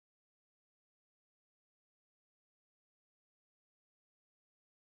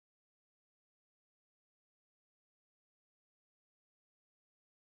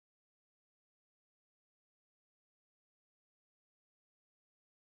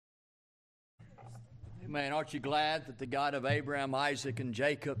Man, aren't you glad that the God of Abraham, Isaac, and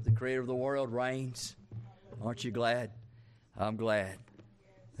Jacob, the creator of the world, reigns? Aren't you glad? I'm glad.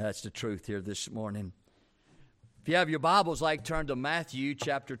 That's the truth here this morning. If you have your Bibles, I'd like to turn to Matthew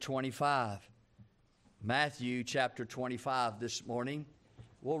chapter 25. Matthew chapter 25 this morning.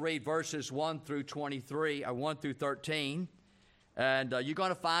 We'll read verses 1 through 23, or 1 through 13. And you're going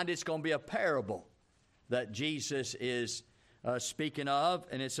to find it's going to be a parable that Jesus is speaking of.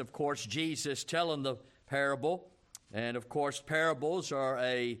 And it's, of course, Jesus telling the parable. And, of course, parables are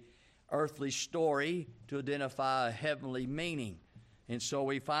a earthly story to identify a heavenly meaning. And so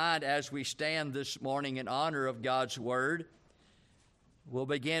we find as we stand this morning in honor of God's Word, we'll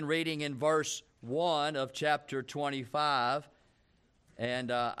begin reading in verse 1 of chapter 25. And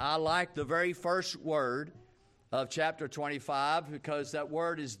I like the very first word of chapter 25 because that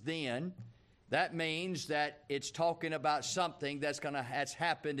word is then. That means that it's talking about something that's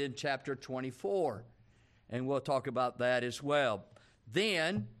happened in chapter 24. And we'll talk about that as well.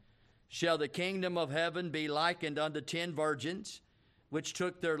 Then shall the kingdom of heaven be likened unto 10 virgins, which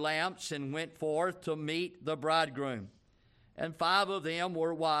took their lamps and went forth to meet the bridegroom. And 5 of them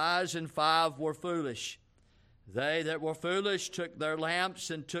were wise, and 5 were foolish. They that were foolish took their lamps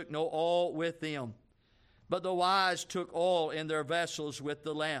and took no oil with them. But the wise took oil in their vessels with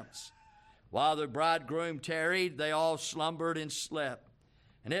the lamps. While the bridegroom tarried, they all slumbered and slept.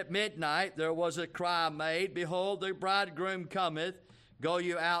 And at midnight there was a cry made, Behold, the bridegroom cometh, go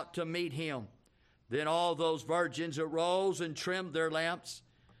you out to meet him. Then all those virgins arose and trimmed their lamps.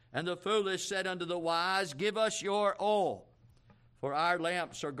 And the foolish said unto the wise, Give us your oil, for our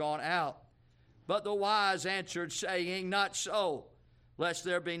lamps are gone out. But the wise answered, saying, Not so, lest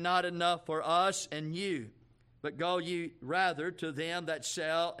there be not enough for us and you. But go ye rather to them that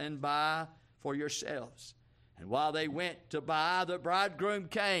sell and buy for yourselves. And while they went to buy, the bridegroom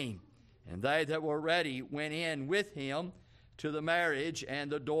came, and they that were ready went in with him to the marriage, and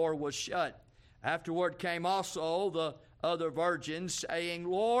the door was shut. Afterward came also the other virgins, saying,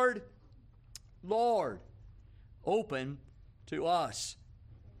 Lord, Lord, open to us.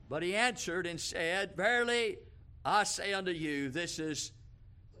 But he answered and said, Verily I say unto you, this is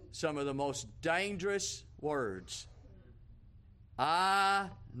some of the most dangerous words. I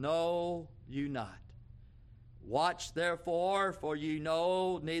know you not. Watch therefore, for you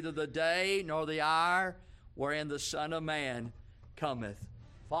know neither the day nor the hour wherein the Son of Man cometh.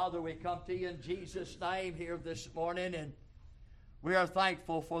 Father, we come to you in Jesus' name here this morning, and we are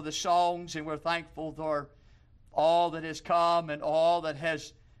thankful for the songs, and we're thankful for all that has come and all that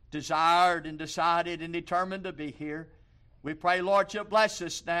has desired and decided and determined to be here. We pray, Lord, you'll bless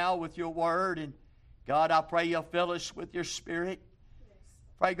us now with your word, and God, I pray you'll fill us with your Spirit.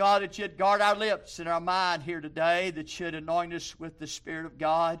 Pray, God, that you'd guard our lips and our mind here today, that you'd anoint us with the Spirit of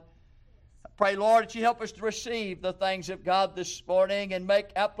God. I pray, Lord, that you help us to receive the things of God this morning and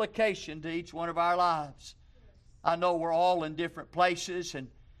make application to each one of our lives. I know we're all in different places and,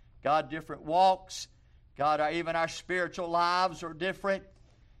 God, different walks. God, even our spiritual lives are different.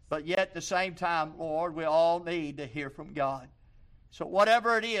 But yet at the same time, Lord, we all need to hear from God. So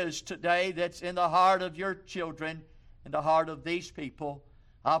whatever it is today that's in the heart of your children and the heart of these people,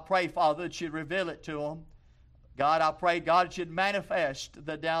 I pray, Father, that you'd reveal it to them. God, I pray, God, that you'd manifest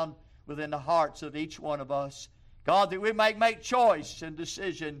the down within the hearts of each one of us. God, that we may make choice and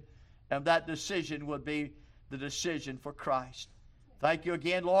decision, and that decision would be the decision for Christ. Thank you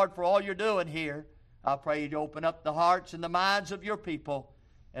again, Lord, for all you're doing here. I pray you'd open up the hearts and the minds of your people,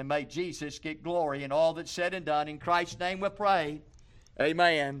 and may Jesus get glory in all that's said and done. In Christ's name we pray.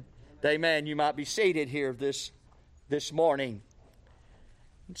 Amen. Amen. You might be seated here this morning.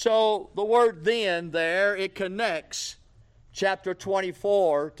 So the word then there, it connects chapter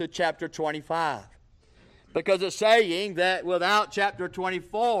 24 to chapter 25. Because it's saying that without chapter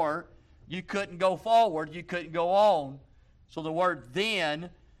 24, you couldn't go forward, you couldn't go on. So the word then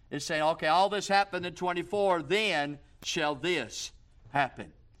is saying, okay, all this happened in 24, then shall this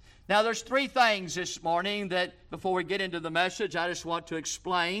happen. Now there's 3 things this morning that before we get into the message, I just want to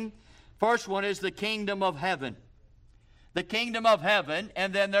explain. First one is the kingdom of heaven. The kingdom of heaven,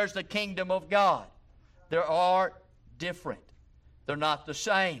 and then there's the kingdom of God. They are different. They're not the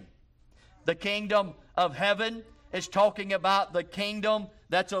same. The kingdom of heaven is talking about the kingdom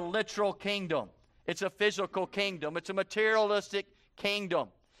that's a literal kingdom. It's a physical kingdom. It's a materialistic kingdom.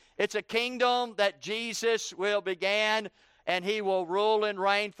 It's a kingdom that Jesus will begin, and he will rule and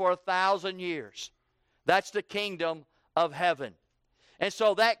reign for 1,000 years. That's the kingdom of heaven. And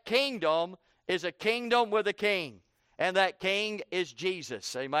so that kingdom is a kingdom with a king. And that king is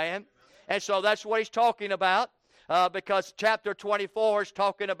Jesus. Amen? And so that's what he's talking about. Because chapter 24 is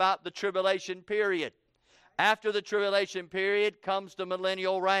talking about the tribulation period. After the tribulation period comes the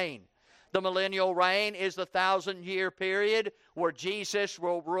millennial reign. The millennial reign is the 1,000-year period where Jesus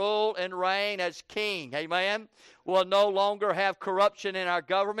will rule and reign as king. Amen? We'll no longer have corruption in our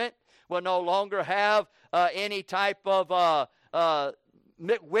government. We'll no longer have any type of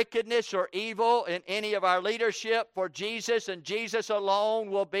wickedness or evil in any of our leadership for Jesus, and Jesus alone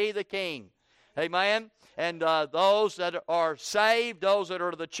will be the king. Amen? And those that are saved, those that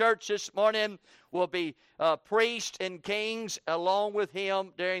are the church this morning, will be priests and kings along with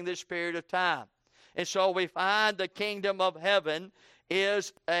him during this period of time. And so we find the kingdom of heaven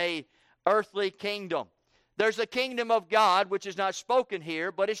is a earthly kingdom. There's a kingdom of God which is not spoken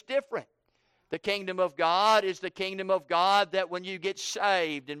here, but it's different. The kingdom of God is the kingdom of God that when you get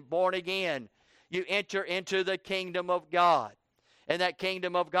saved and born again, you enter into the kingdom of God. And that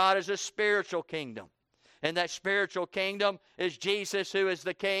kingdom of God is a spiritual kingdom. And that spiritual kingdom is Jesus, who is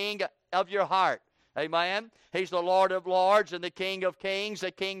the king of your heart. Amen? He's the Lord of lords and the King of kings,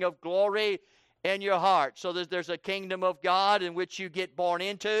 the King of glory in your heart. So there's a kingdom of God in which you get born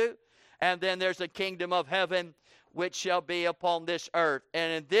into. And then there's a kingdom of heaven which shall be upon this earth.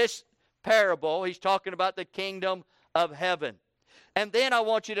 And in this parable, he's talking about the kingdom of heaven. And then I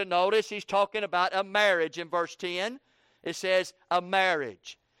want you to notice he's talking about a marriage in verse 10. It says a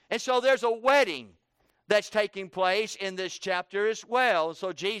marriage. And so there's a wedding that's taking place in this chapter as well.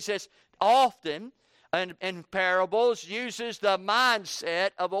 So Jesus often in parables uses the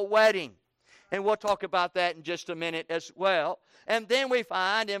mindset of a wedding. And we'll talk about that in just a minute as well. And then we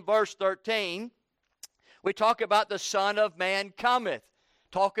find in verse 13, we talk about the Son of Man cometh.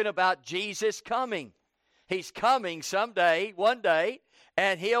 Talking about Jesus coming. He's coming someday, one day,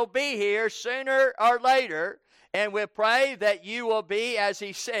 and he'll be here sooner or later. And we pray that you will be, as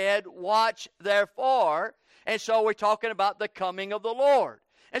he said, watch therefore. And so we're talking about the coming of the Lord.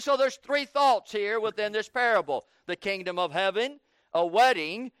 And so there's three thoughts here within this parable. The kingdom of heaven, a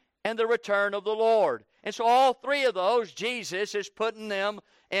wedding, and the return of the Lord. And so all three of those, Jesus is putting them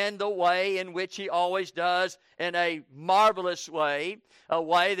in the way in which he always does, in a marvelous way, a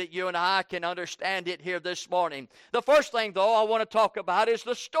way that you and I can understand it here this morning. The first thing, though, I want to talk about is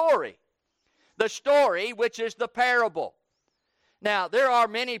the story. The story, which is the parable. Now, there are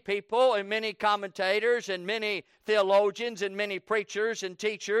many people and many commentators and many theologians and many preachers and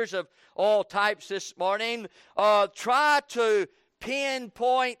teachers of all types this morning try to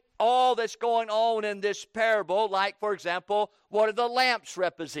pinpoint all that's going on in this parable, like, for example, what do the lamps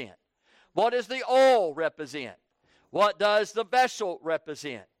represent? What does the oil represent? What does the vessel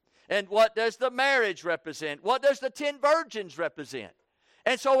represent? And what does the marriage represent? What does the 10 virgins represent?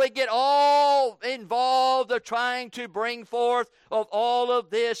 And so we get all involved of trying to bring forth of all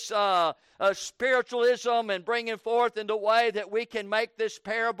of this spiritualism and bringing forth in the way that we can make this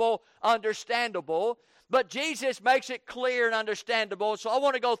parable understandable. But Jesus makes it clear and understandable. So I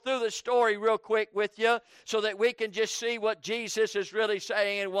want to go through the story real quick with you so that we can just see what Jesus is really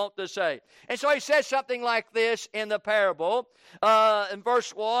saying and want to say. And so he says something like this in the parable. In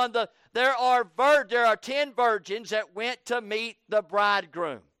verse 1, there are 10 virgins that went to meet the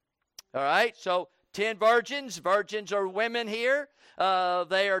bridegroom. All right, so 10 virgins. Virgins are women here.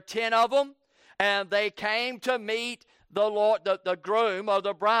 They are 10 of them. And they came to meet the Lord, the groom or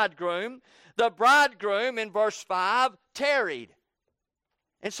the bridegroom. The bridegroom, in verse 5, tarried.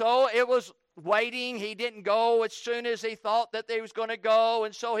 And so it was waiting. He didn't go as soon as he thought that he was going to go.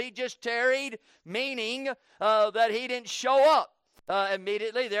 And so he just tarried, meaning that he didn't show up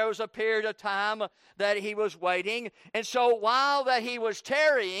immediately. There was a period of time that he was waiting. And so while that he was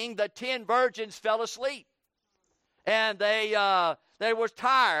tarrying, the 10 virgins fell asleep. And they were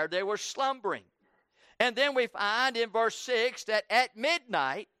tired. They were slumbering. And then we find in verse 6 that at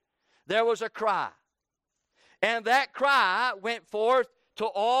midnight, there was a cry. And that cry went forth to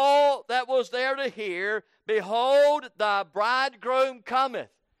all that was there to hear, behold, the bridegroom cometh.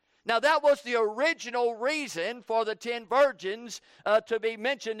 Now that was the original reason for the 10 virgins to be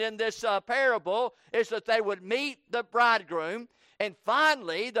mentioned in this parable, is that they would meet the bridegroom. And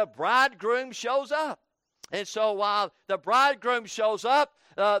finally, the bridegroom shows up. And so while the bridegroom shows up,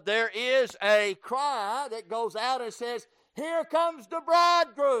 there is a cry that goes out and says, "Here comes the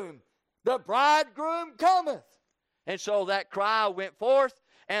bridegroom. The bridegroom cometh." And so that cry went forth.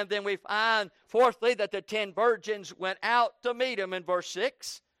 And then we find, fourthly, that the 10 virgins went out to meet him in verse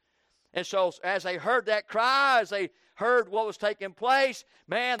 6. And so as they heard that cry, as they heard what was taking place,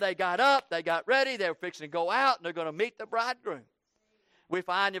 man, they got up, they got ready, they were fixing to go out, and they're going to meet the bridegroom. We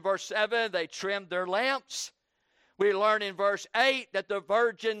find in verse 7, they trimmed their lamps. We learn in verse 8 that the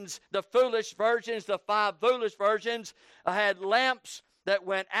virgins, the foolish virgins, the 5 foolish virgins, had lamps that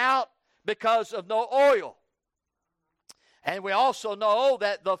went out because of no oil. And we also know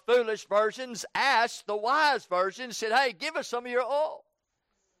that the foolish virgins asked the wise virgins, said, hey, give us some of your oil.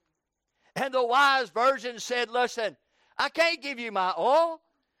 And the wise virgin said, listen, I can't give you my oil,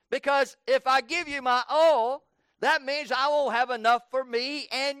 because if I give you my oil, that means I won't have enough for me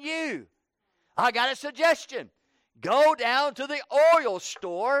and you. I got a suggestion. Go down to the oil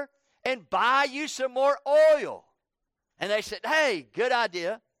store and buy you some more oil. And they said, hey, good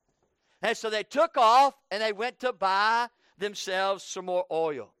idea. And so they took off and they went to buy themselves some more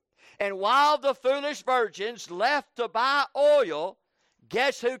oil. And while the foolish virgins left to buy oil,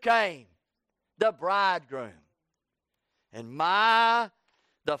 guess who came? The bridegroom. And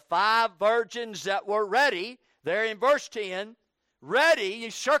the 5 virgins that were ready, there in verse 10, ready,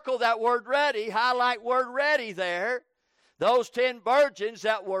 you circle that word ready, highlight word ready there. Those 10 virgins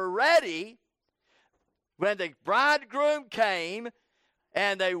that were ready when the bridegroom came,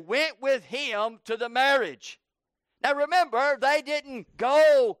 and they went with him to the marriage. Now remember, they didn't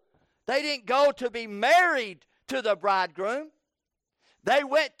go to be married to the bridegroom. They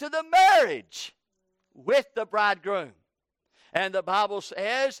went to the marriage with the bridegroom. And the Bible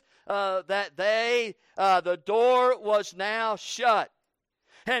says that the door was now shut.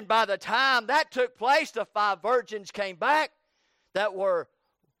 And by the time that took place, the 5 virgins came back that were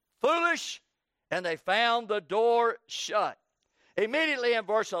foolish, and they found the door shut. Immediately in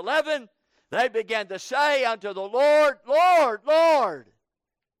verse 11, they began to say unto the Lord, Lord, Lord,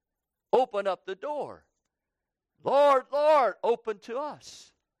 open up the door. Lord, Lord, open to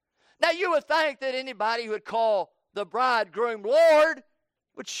us. Now you would think that anybody who would call the bridegroom Lord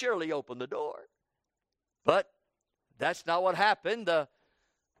would surely open the door. But that's not what happened. The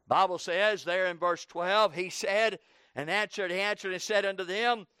Bible says there in verse 12, he said, and answered and said unto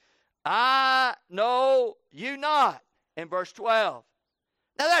them, I know you not. In verse 12.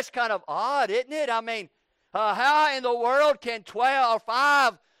 Now that's kind of odd, isn't it? I mean, how in the world can 12 or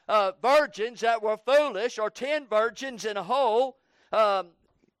 5 virgins that were foolish, or 10 virgins in a whole,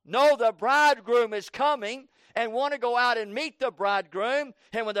 know the bridegroom is coming and want to go out and meet the bridegroom,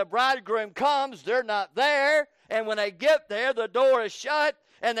 and when the bridegroom comes, they're not there, and when they get there, the door is shut,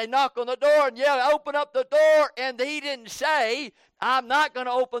 and they knock on the door and yell, open up the door, and he didn't say, I'm not going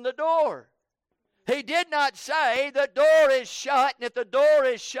to open the door. He did not say the door is shut, and if the door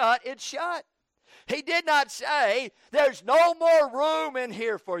is shut, it's shut. He did not say there's no more room in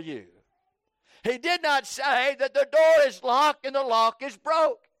here for you. He did not say that the door is locked and the lock is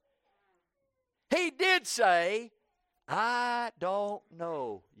broke. He did say, I don't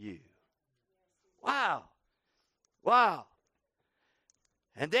know you. Wow. Wow.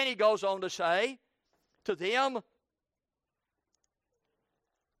 And then he goes on to say to them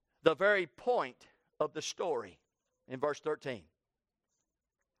the very point of the story in verse 13.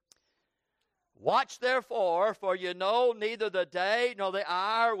 Watch therefore, for you know neither the day nor the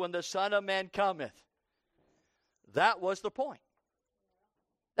hour when the Son of Man cometh. That was the point.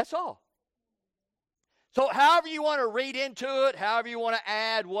 That's all. So however you want to read into it, however you want to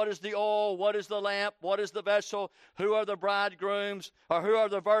add, what is the oil, what is the lamp, what is the vessel, who are the bridegrooms, or who are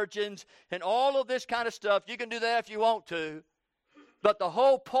the virgins, and all of this kind of stuff, you can do that if you want to. But the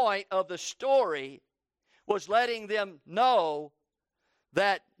whole point of the story was letting them know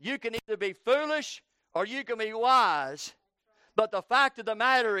that you can either be foolish or you can be wise. But the fact of the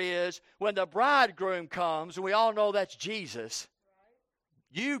matter is, when the bridegroom comes, and we all know that's Jesus,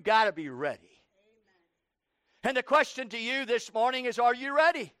 you've got to be ready. And the question to you this morning is, are you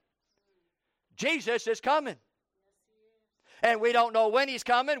ready? Jesus is coming. And we don't know when he's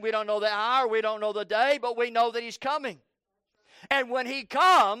coming. We don't know the hour. We don't know the day. But we know that he's coming. And when he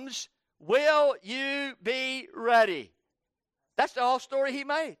comes, will you be ready? That's the whole story he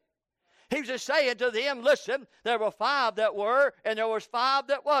made. He was just saying to them, listen, there were 5 that were, and there was 5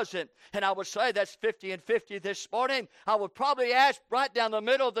 that wasn't. And I would say that's 50 and 50 this morning. I would probably ask right down the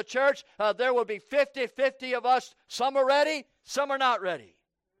middle of the church, there would be 50-50 of us. Some are ready, some are not ready.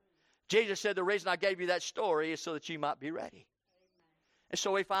 Jesus said the reason I gave you that story is so that you might be ready. And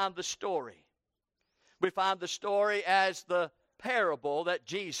so we find the story. We find the story as the parable that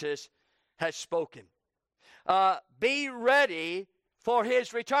Jesus has spoken. Be ready for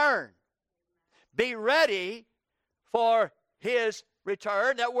his return. Be ready for his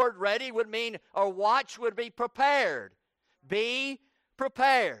return. That word ready would mean, or watch would be prepared. Be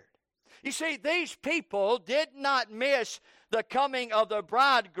prepared. You see, these people did not miss the coming of the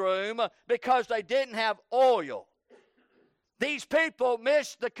bridegroom because they didn't have oil. These people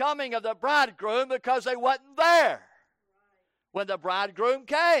missed the coming of the bridegroom because they wasn't there when the bridegroom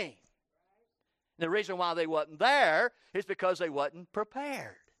came. The reason why they wasn't there is because they wasn't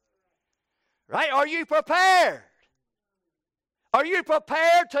prepared. Right? Are you prepared? Are you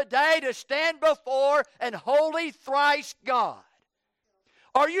prepared today to stand before an holy thrice God?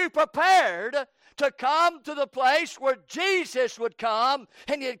 Are you prepared to come to the place where Jesus would come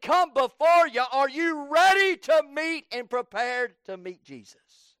and He'd come before you? Are you ready to meet and prepared to meet Jesus?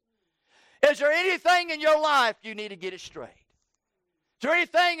 Is there anything in your life you need to get it straight? Is there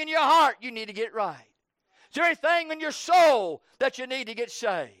anything in your heart you need to get right? Is there anything in your soul that you need to get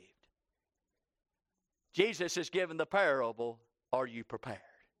saved? Jesus is given the parable, are you prepared?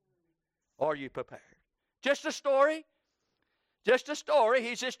 Are you prepared? Just a story. Just a story.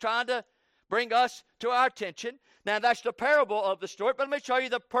 He's just trying to bring us to our attention. Now, that's the parable of the story, but let me show you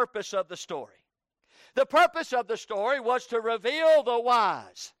the purpose of the story. The purpose of the story was to reveal the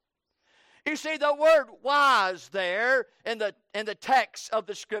wise. You see, the word wise there in the text of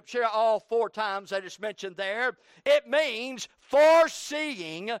the Scripture, all 4 times that it's mentioned there, it means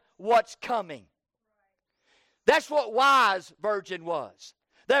foreseeing what's coming. That's what wise virgin was.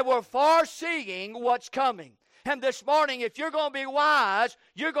 They were foreseeing what's coming. And this morning, if you're going to be wise,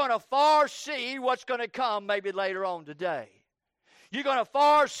 you're going to foresee what's going to come maybe later on today. You're going to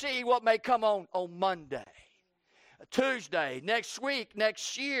foresee what may come on Monday, Tuesday, next week,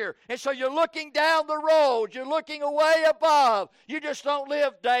 next year. And so you're looking down the road. You're looking away above. You just don't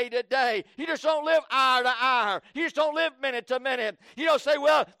live day to day. You just don't live hour to hour. You just don't live minute to minute. You don't say,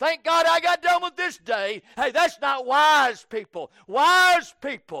 well, thank God I got done with this day. Hey, that's not wise people. Wise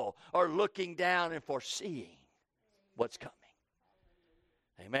people are looking down and foreseeing what's coming.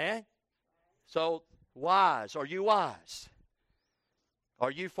 Amen? So, wise. Are you wise?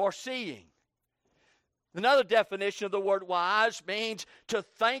 Are you foreseeing? Another definition of the word wise means to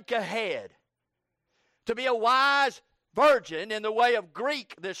think ahead. To be a wise virgin in the way of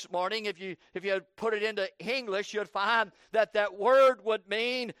Greek this morning, if you put it into English, you'd find that that word would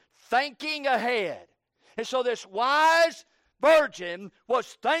mean thinking ahead. And so this wise virgin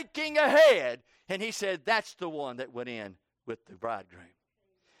was thinking ahead. And he said, that's the one that went in with the bridegroom.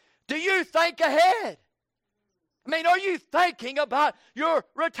 Do you think ahead? I mean, are you thinking about your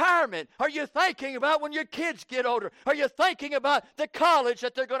retirement? Are you thinking about when your kids get older? Are you thinking about the college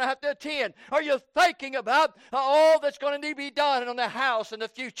that they're going to have to attend? Are you thinking about all that's going to need to be done on the house in the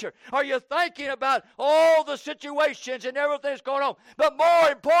future? Are you thinking about all the situations and everything that's going on? But more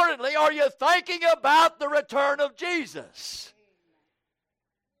importantly, are you thinking about the return of Jesus?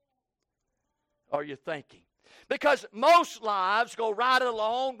 Are you thinking? Because most lives go right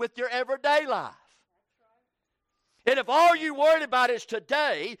along with your everyday life. And if all you worry about is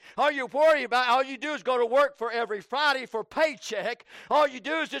today, all you do is go to work for every Friday for paycheck, all you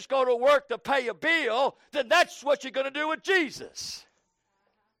do is just go to work to pay a bill, then that's what you're going to do with Jesus.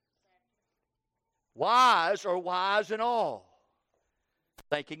 Wise are wise in all,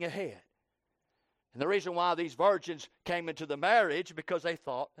 thinking ahead. And the reason why these virgins came into the marriage, because they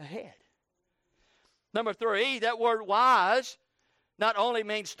thought ahead. Number 3, that word wise not only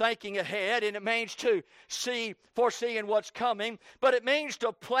means thinking ahead, and it means to foreseeing what's coming, but it means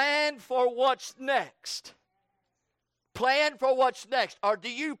to plan for what's next. Plan for what's next. Or do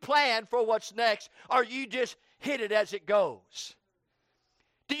you plan for what's next, or you just hit it as it goes?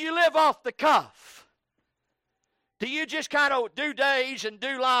 Do you live off the cuff? Do you just kind of do days and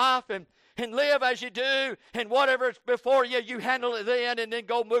do life and live as you do, and whatever's before you, you handle it then and then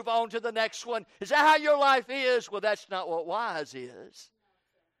go move on to the next one? Is that how your life is? Well, that's not what wise is.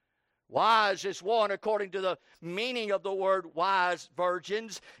 Wise is one, according to the meaning of the word wise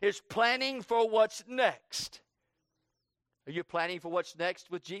virgins, is planning for what's next. Are you planning for what's next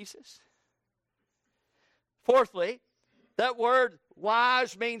with Jesus? Fourthly, that word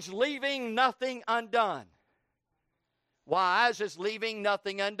wise means leaving nothing undone. Wise is leaving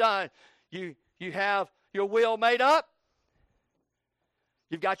nothing undone. You have your will made up.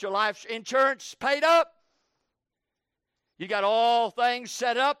 You've got your life insurance paid up. You got all things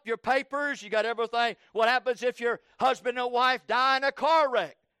set up, your papers, you got everything. What happens if your husband or wife die in a car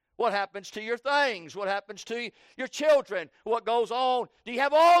wreck? What happens to your things? What happens to your children? What goes on? Do you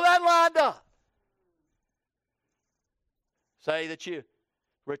have all that lined up? Say that you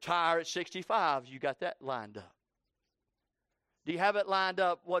retire at 65, you got that lined up. Do you have it lined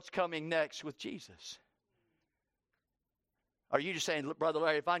up what's coming next with Jesus? Are you just saying, look, Brother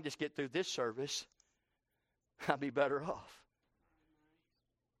Larry, if I can just get through this service, I'll be better off?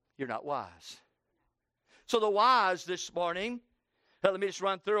 You're not wise. So the wise this morning, let me just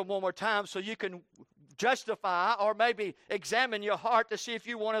run through them one more time so you can justify or maybe examine your heart to see if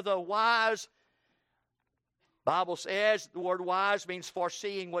you're one of the wise. Bible says the word wise means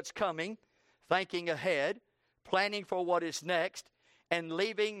foreseeing what's coming, thinking ahead, planning for what is next, and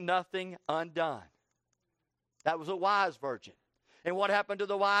leaving nothing undone. That was a wise virgin. And what happened to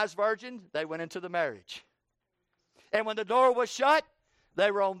the wise virgin? They went into the marriage. And when the door was shut, they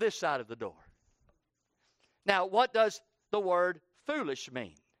were on this side of the door. Now, what does the word foolish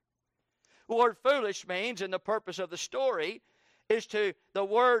mean? The word foolish means, and the purpose of the story, is the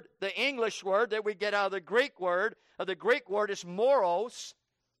English word that we get out of the Greek word. The Greek word is moros,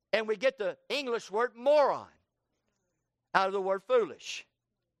 and we get the English word moron out of the word foolish.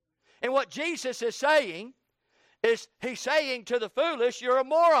 And what Jesus is saying is, he's saying to the foolish, you're a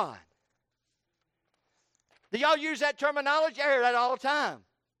moron. Do y'all use that terminology? I hear that all the time.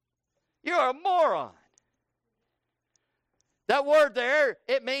 You're a moron. That word there,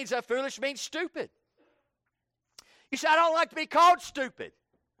 it means that foolish means stupid. You say, I don't like to be called stupid.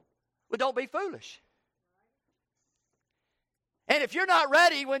 Well, don't be foolish. And if you're not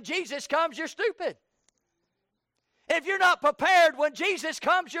ready when Jesus comes, you're stupid. If you're not prepared when Jesus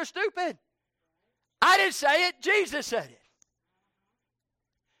comes, you're stupid. I didn't say it, Jesus said it.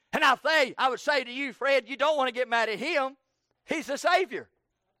 And I would say to you, Fred, you don't want to get mad at him. He's the Savior.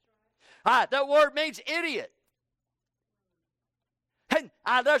 All right, that word means idiot. And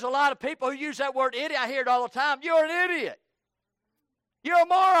there's a lot of people who use that word idiot. I hear it all the time. You're an idiot. You're a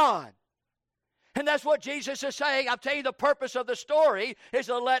moron. And that's what Jesus is saying. I'll tell you, the purpose of the story is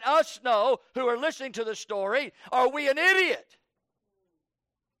to let us know, who are listening to the story, are we an idiot?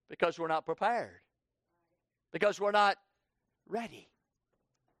 Because we're not prepared. Because we're not ready.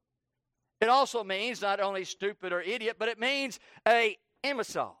 It also means not only stupid or idiot, but it means an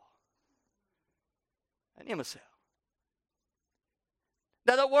imbecile. An imbecile.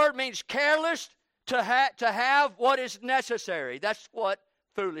 Now, the word means careless, to have what is necessary. That's what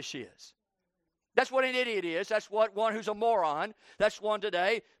foolish is. That's what an idiot is. That's what one who's a moron. That's one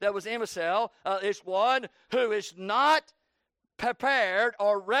today that was imbecile. Is one who is not prepared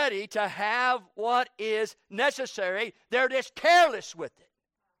or ready to have what is necessary. They're just careless with it.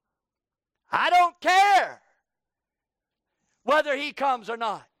 I don't care whether he comes or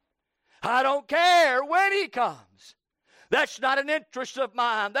not. I don't care when he comes. That's not an interest of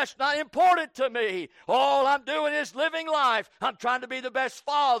mine. That's not important to me. All I'm doing is living life. I'm trying to be the best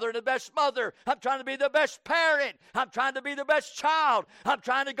father and the best mother. I'm trying to be the best parent. I'm trying to be the best child. I'm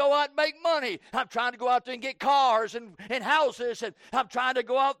trying to go out and make money. I'm trying to go out there and get cars and houses. And I'm trying to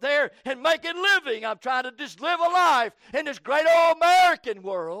go out there and make a living. I'm trying to just live a life in this great old American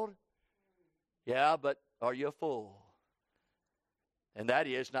world. Yeah, but are you a fool? And that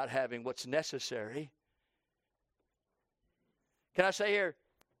is not having what's necessary. Can I say here,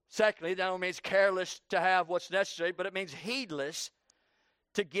 secondly, that don't mean careless to have what's necessary, but it means heedless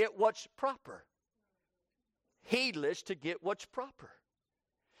to get what's proper. Heedless to get what's proper.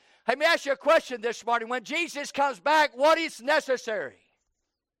 Let me ask you a question this morning. When Jesus comes back, what is necessary?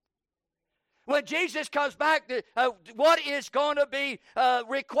 When Jesus comes back, what is going to be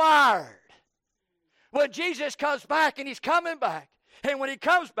required? When Jesus comes back, and he's coming back, and when he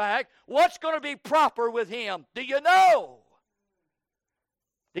comes back, what's going to be proper with him? Do you know?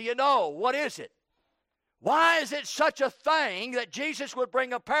 Do you know? What is it? Why is it such a thing that Jesus would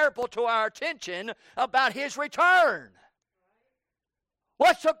bring a parable to our attention about his return?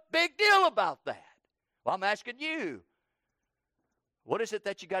 What's the big deal about that? Well, I'm asking you. What is it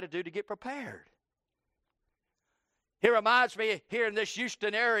that you got to do to get prepared? It reminds me, here in this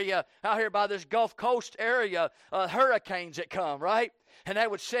Houston area, out here by this Gulf Coast area, hurricanes that come, right? And they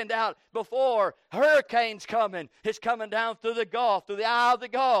would send out before hurricanes coming. It's coming down through the Gulf, through the eye of the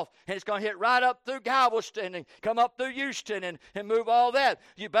Gulf. And it's going to hit right up through Galveston and come up through Houston and move all that.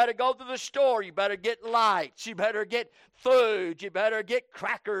 You better go to the store. You better get lights. You better get food. You better get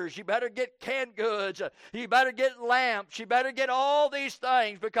crackers. You better get canned goods. You better get lamps. You better get all these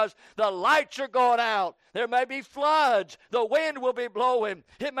things because the lights are going out. There may be floods. The wind will be blowing.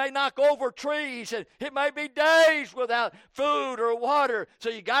 It may knock over trees. And it may be days without food or water. So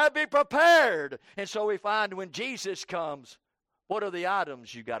you got to be prepared. And so we find when Jesus comes, what are the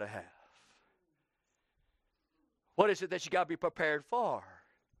items you got to have? What is it that you got to be prepared for?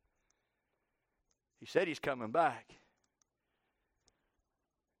 He said he's coming back.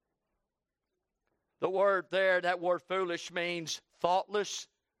 The word there, that word foolish, means thoughtless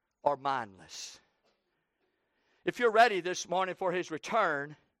or mindless. If you're ready this morning for his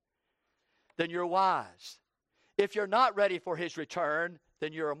return, then you're wise. If you're not ready for his return,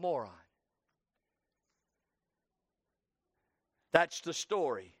 then you're a moron. That's the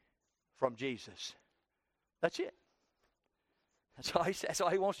story from Jesus. That's it. That's all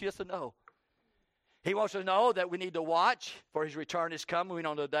he wants us to know. He wants us to know that we need to watch, for his return is coming. We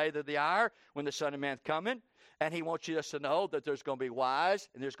know the day of the hour when the Son of Man is coming. And he wants us to know that there's going to be wise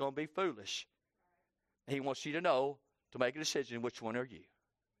and there's going to be foolish. And he wants you to know to make a decision. Which one are you?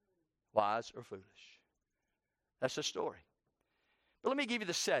 Wise or foolish? That's the story. But let me give you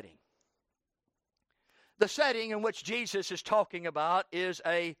the setting. The setting in which Jesus is talking about is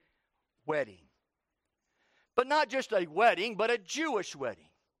a wedding. But not just a wedding, but a Jewish wedding.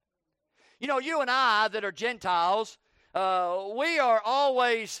 You know, you and I that are Gentiles, we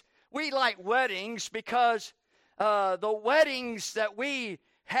like weddings because the weddings that we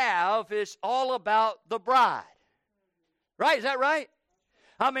have is all about the bride. Right? Is that right?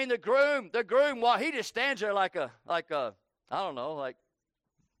 I mean, the groom, well, he just stands there like a, I don't know, like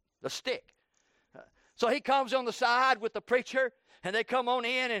a stick. So he comes on the side with the preacher, and they come on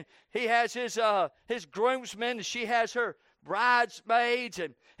in, and he has his groomsmen, and she has her bridesmaids,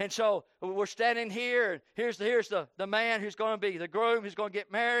 and so we're standing here, and here's the man who's going to be the groom who's going to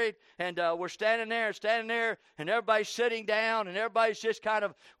get married, and we're standing there, and everybody's sitting down, and everybody's just kind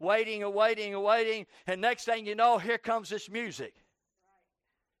of waiting, and next thing you know, here comes this music.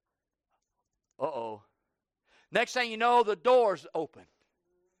 Uh-oh. Next thing you know, the door's open.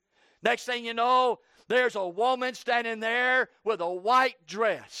 Next thing you know, there's a woman standing there with a white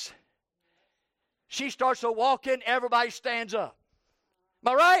dress. She starts to walk in, everybody stands up.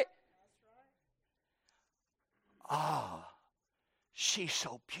 Am I right? Oh, she's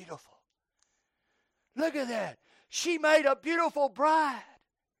so beautiful. Look at that. She made a beautiful bride.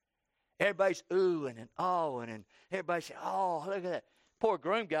 Everybody's oohing and awing, and everybody say, oh, look at that. Poor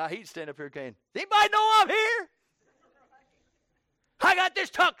groom guy, he'd stand up here going, does anybody know I'm here? I got this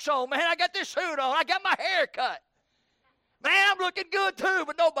tux on, man. I got this suit on. I got my hair cut. Man, I'm looking good too,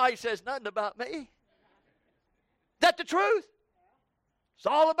 but nobody says nothing about me. Is that the truth? It's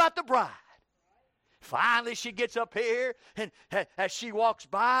all about the bride. Finally, she gets up here, and as she walks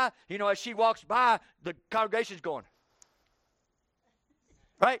by, the congregation's going.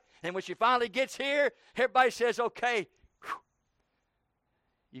 Right? And when she finally gets here, everybody says, okay,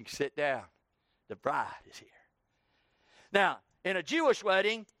 you can sit down. The bride is here. Now, in a Jewish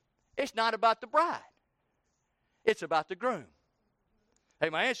wedding, it's not about the bride. It's about the groom.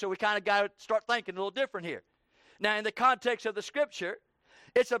 Amen? So we kind of got to start thinking a little different here. Now, in the context of the Scripture,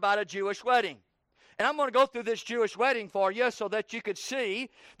 it's about a Jewish wedding. And I'm going to go through this Jewish wedding for you so that you could see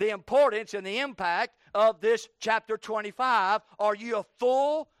the importance and the impact of this chapter 25. Are you a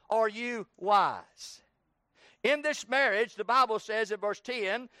fool or are you wise? In this marriage, the Bible says in verse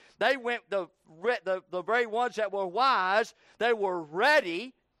 10, they went, the very ones that were wise, they were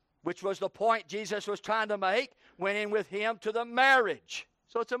ready, which was the point Jesus was trying to make, went in with him to the marriage.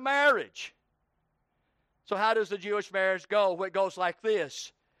 So it's a marriage. So how does the Jewish marriage go? Well, it goes like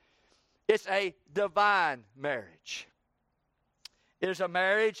this. It's a divine marriage. It is a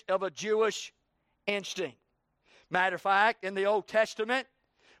marriage of a Jewish instinct. Matter of fact, in the Old Testament,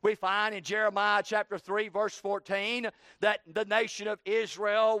 we find in Jeremiah chapter 3, verse 14, that the nation of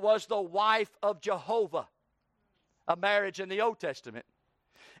Israel was the wife of Jehovah. A marriage in the Old Testament.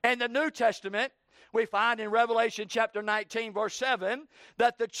 And the New Testament, we find in Revelation chapter 19, verse 7,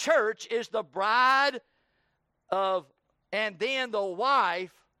 that the church is the bride of, and then the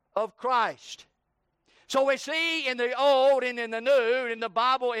wife of Christ. So we see in the Old and in the New, in the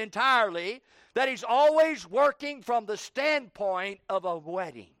Bible entirely, that he's always working from the standpoint of a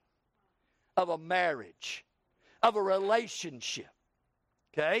wedding, of a marriage, of a relationship.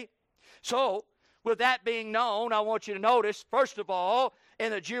 Okay? So, with that being known, I want you to notice, first of all,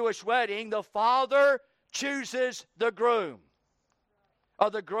 in a Jewish wedding, the father chooses the groom, or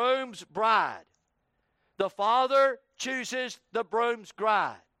the groom's bride. The father chooses the groom's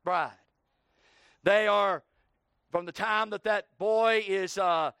bride. They are, from the time that boy is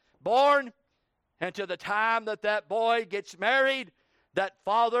born, and to the time that boy gets married, that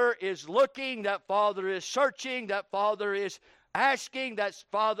father is looking, that father is searching, that father is asking, that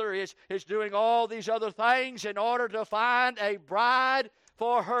father is doing all these other things in order to find a bride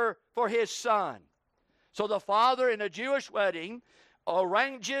for his son. So the father in a Jewish wedding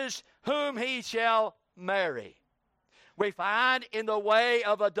arranges whom he shall marry. We find in the way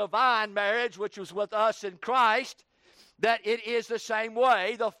of a divine marriage, which was with us in Christ, that it is the same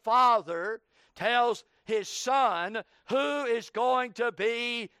way. The father tells his son who is going to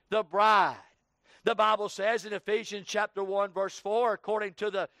be the bride. The Bible says in Ephesians chapter 1 verse 4, according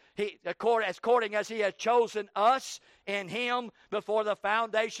as he has chosen us in him before the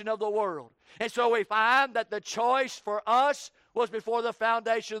foundation of the world. And so we find that the choice for us was before the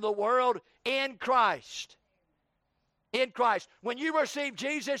foundation of the world in Christ. In Christ. When you receive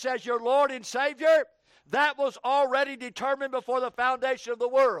Jesus as your Lord and Savior, that was already determined before the foundation of the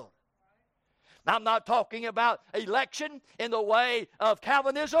world. I'm not talking about election in the way of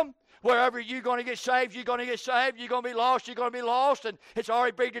Calvinism wherever you're going to get saved, you're going to get saved. You're going to be lost, you're going to be lost. And it's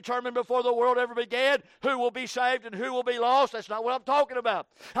already been determined before the world ever began who will be saved and who will be lost. That's not what I'm talking about.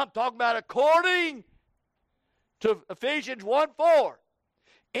 I'm talking about according to Ephesians 1:4.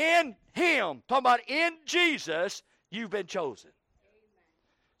 In Him, talking about in Jesus, you've been chosen.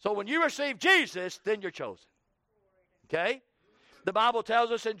 So when you receive Jesus, then you're chosen. Okay? The Bible tells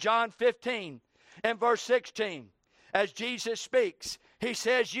us in John 15 and verse 16, as Jesus speaks, He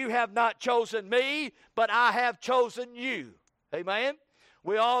says, you have not chosen me, but I have chosen you. Amen?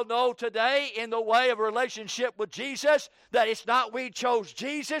 We all know today in the way of a relationship with Jesus that it's not we chose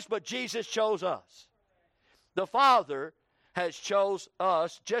Jesus, but Jesus chose us. The Father has chose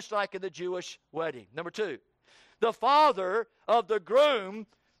us just like in the Jewish wedding. Number 2, the father of the groom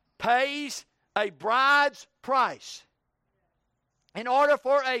pays a bride's price. In order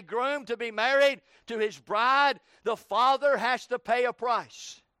for a groom to be married to his bride, the father has to pay a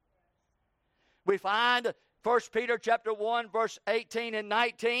price. We find 1 Peter chapter 1, verse 18 and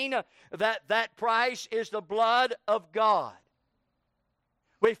 19, that price is the blood of God.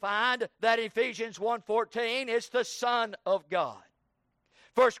 We find that Ephesians 1:14 is the Son of God.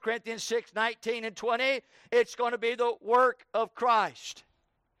 1 Corinthians 6:19 and 20, it's going to be the work of Christ.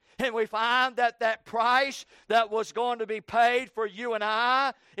 And we find that price that was going to be paid for you and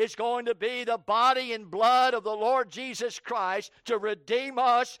I is going to be the body and blood of the Lord Jesus Christ to redeem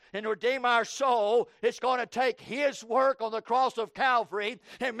us and redeem our soul. It's going to take His work on the cross of Calvary.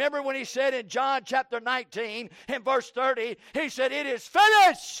 And remember when He said in John chapter 19 and verse 30, He said, it is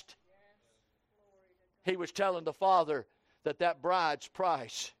finished. He was telling the Father that bride's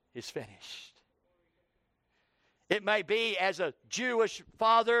price is finished. It may be as a Jewish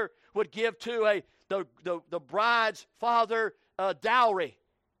father would give to the bride's father a dowry.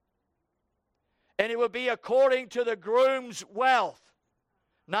 And it would be according to the groom's wealth,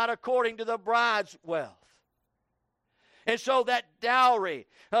 not according to the bride's wealth. And so that dowry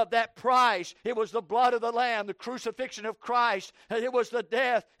of that price, it was the blood of the Lamb, the crucifixion of Christ, and it was the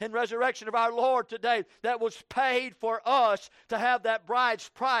death and resurrection of our Lord today that was paid for us to have that bride's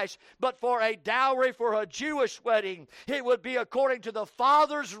price. But for a dowry for a Jewish wedding, it would be according to the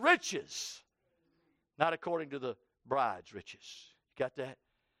father's riches, not according to the bride's riches. Got that?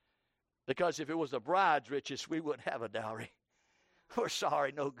 Because if it was the bride's riches, we wouldn't have a dowry. We're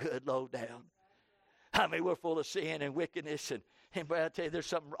sorry, no good, low down. I mean, we're full of sin and wickedness, and I tell you, there's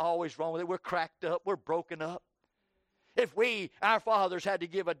something always wrong with it. We're cracked up. We're broken up. If our fathers, had to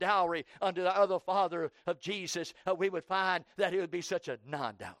give a dowry unto the other father of Jesus, we would find that it would be such a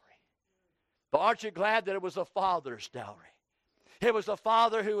non-dowry. But aren't you glad that it was the Father's dowry? It was the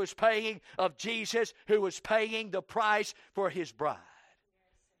Father who was paying of Jesus, who was paying the price for His bride.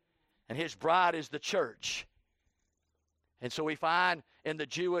 And His bride is the church. And so we find in the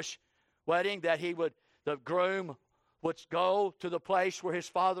Jewish wedding that the groom would go to the place where his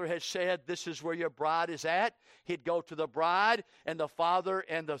father has said, this is where your bride is at. He'd go to the bride, and the father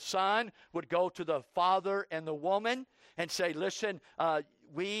and the son would go to the father and the woman and say, listen,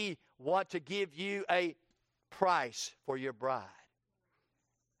 we want to give you a price for your bride.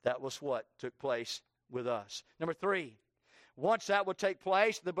 That was what took place with us. Number 3, once that would take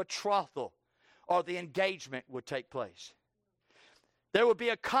place, the betrothal or the engagement would take place. There would be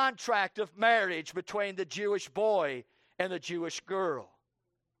a contract of marriage between the Jewish boy and the Jewish girl.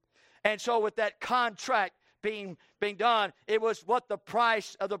 And so with that contract being done, it was what the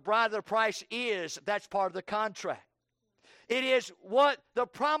price of the bride of the price is. That's part of the contract. It is what the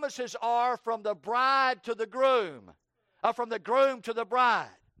promises are from the bride to the groom, or from the groom to the bride.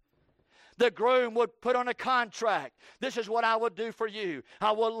 The groom would put on a contract. This is what I will do for you.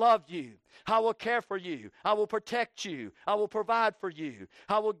 I will love you. I will care for you. I will protect you. I will provide for you.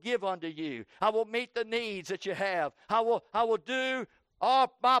 I will give unto you. I will meet the needs that you have. I will do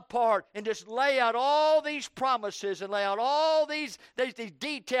all my part and just lay out all these promises and lay out all these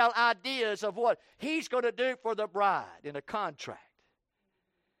detailed ideas of what He's going to do for the bride in a contract.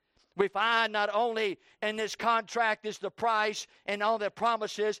 We find not only in this contract is the price and all the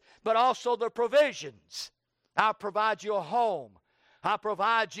promises, but also the provisions. I'll provide you a home. I'll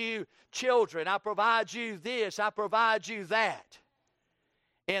provide you children. I'll provide you this. I'll provide you that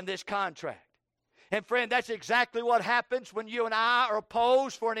in this contract. And friend, that's exactly what happens when you and I are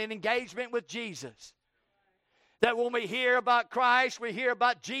opposed for an engagement with Jesus. That when we hear about Christ, we hear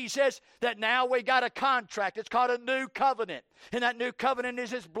about Jesus, that now we got a contract. It's called a new covenant. And that new covenant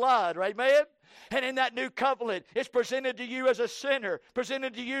is His blood, right, amen? And in that new covenant, it's presented to you as a sinner,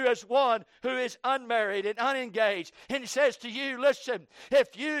 presented to you as one who is unmarried and unengaged. And it says to you, listen,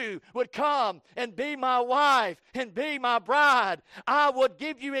 if you would come and be my wife and be my bride, I would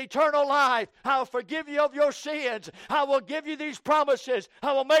give you eternal life. I'll forgive you of your sins. I will give you these promises.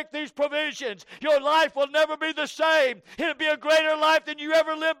 I will make these provisions. Your life will never be the same. It'll be a greater life than you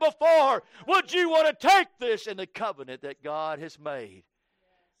ever lived before. Would you want to take this in the covenant that God has made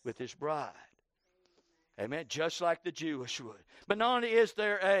with His bride? Amen. Just like the Jewish would. But not only is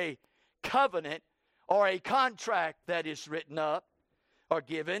there a covenant or a contract that is written up or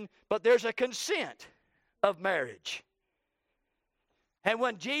given, but there's a consent of marriage. And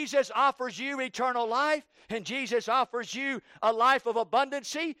when Jesus offers you eternal life, and Jesus offers you a life of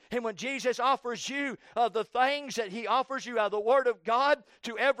abundancy, and when Jesus offers you the things that He offers you out of the Word of God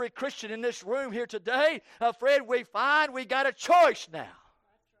to every Christian in this room here today, Fred, we find we got a choice now.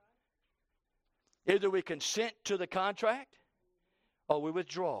 Either we consent to the contract or we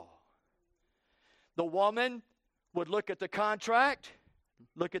withdraw. The woman would look at the contract,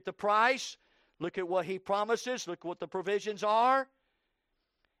 look at the price, look at what He promises, look what the provisions are,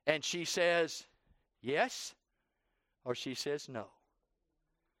 and she says yes, or she says no.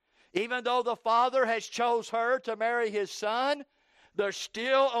 Even though the Father has chose her to marry His Son, they're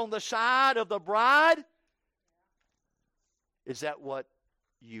still on the side of the bride. Is that what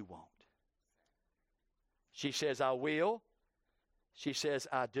you want? She says, I will. She says,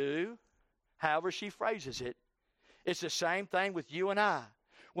 I do. However she phrases it. It's the same thing with you and I.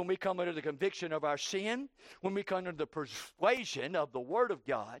 When we come under the conviction of our sin, when we come under the persuasion of the Word of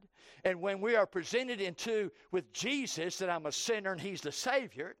God, and when we are presented with Jesus that I'm a sinner and He's the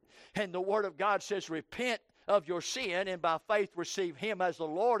Savior, and the Word of God says, repent of your sin and by faith receive Him as the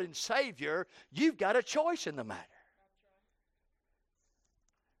Lord and Savior, you've got a choice in the matter.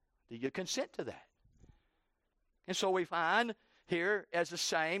 Do you consent to that? And so we find here as the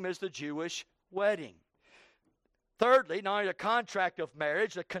same as the Jewish wedding. Thirdly, not only the contract of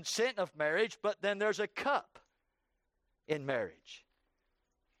marriage, the consent of marriage, but then there's a cup in marriage.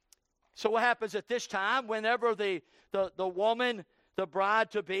 So what happens at this time, whenever the woman, the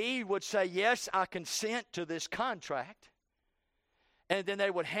bride-to-be, would say, yes, I consent to this contract, and then they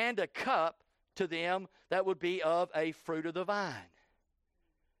would hand a cup to them that would be of a fruit of the vine.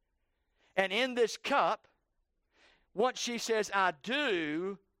 And in this cup, once she says, I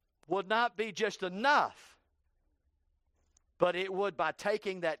do, would not be just enough. But it would by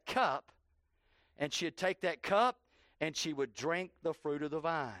taking that cup, and she'd take that cup, and she would drink the fruit of the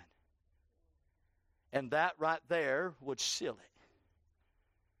vine. And that right there would seal it.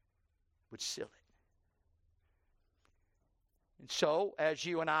 Would seal it. And so, as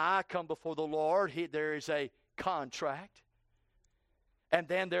you and I come before the Lord, there is a contract. And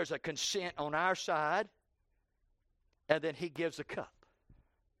then there's a consent on our side. And then He gives a cup.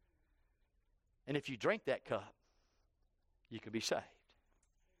 And if you drink that cup, you can be saved.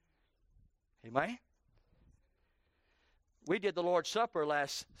 Amen? We did the Lord's Supper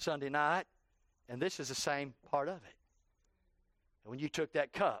last Sunday night, and this is the same part of it. When you took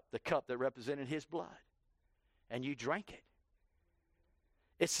that cup, the cup that represented His blood, and you drank it.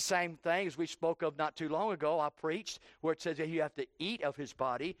 It's the same thing as we spoke of not too long ago. I preached where it says that you have to eat of His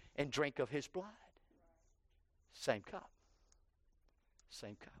body and drink of His blood. Same cup.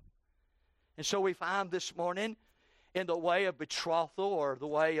 Same cup. And so we find this morning in the way of betrothal or the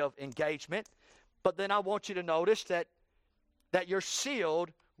way of engagement. But then I want you to notice that you're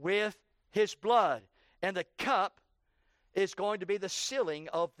sealed with His blood. And the cup is going to be the sealing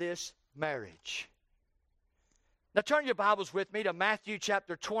of this marriage. Now turn your Bibles with me to Matthew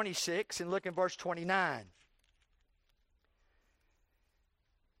chapter 26 and look in verse 29.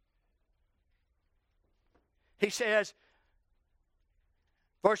 He says,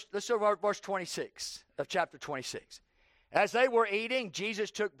 let's go to verse 26 of chapter 26. As they were eating, Jesus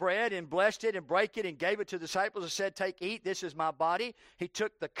took bread and blessed it and brake it and gave it to the disciples and said, take, eat, this is my body. He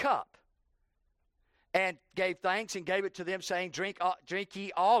took the cup and gave thanks and gave it to them, saying, drink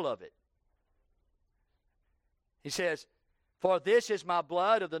ye all of it. He says, for this is my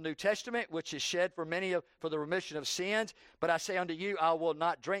blood of the New Testament, which is shed for many for the remission of sins. But I say unto you, I will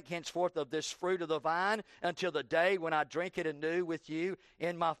not drink henceforth of this fruit of the vine until the day when I drink it anew with you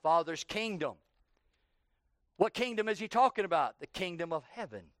in my Father's kingdom. What kingdom is he talking about? The kingdom of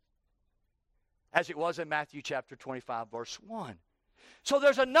heaven, as it was in Matthew chapter 25, verse 1. So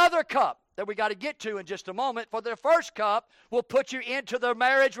there's another cup that we got to get to in just a moment. For the first cup will put you into the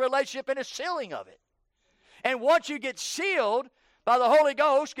marriage relationship and a sealing of it. And once you get sealed by the Holy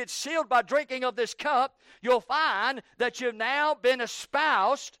Ghost, get sealed by drinking of this cup, you'll find that you've now been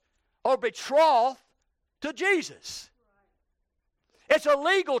espoused or betrothed to Jesus. It's a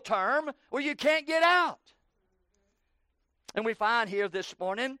legal term where you can't get out. And we find here this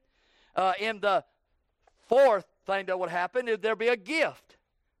morning, in the fourth thing that would happen, is there'll be a gift.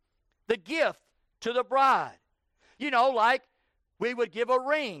 The gift to the bride. You know, like we would give a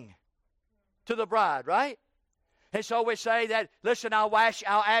ring to the bride, right? And so we say that, listen, I'll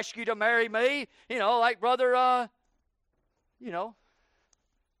ask you to marry me, you know, like brother, you know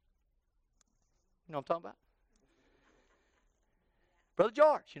what I'm talking about? Brother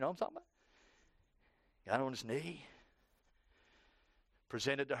George, you know what I'm talking about? Got on his knee,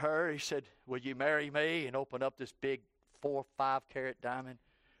 presented to her. He said, will you marry me? And opened up this big 4 or 5 carat diamond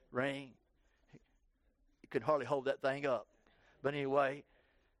ring. He could hardly hold that thing up. But anyway,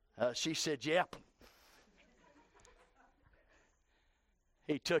 she said, yep.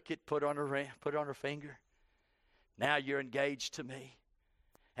 He took it, put it on her finger. Now you're engaged to me.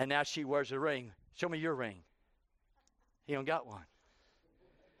 And now she wears a ring. Show me your ring. He don't got one.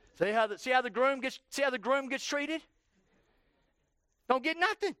 See how the groom gets treated? Don't get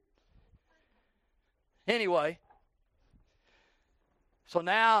nothing. Anyway, so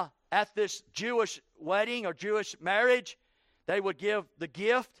now at this Jewish wedding or Jewish marriage, they would give the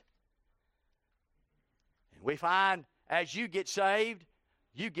gift. And we find as you get saved,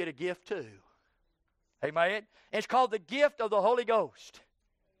 you get a gift too. Amen? And it's called the gift of the Holy Ghost.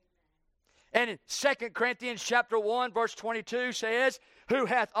 And in 2 Corinthians chapter 1, verse 22 says, who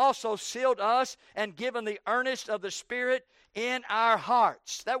hath also sealed us and given the earnest of the Spirit in our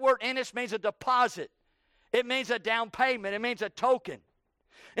hearts. That word earnest means a deposit. It means a down payment. It means a token.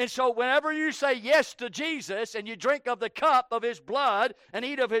 And so whenever you say yes to Jesus and you drink of the cup of His blood and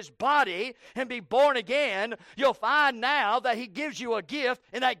eat of His body and be born again, you'll find now that He gives you a gift,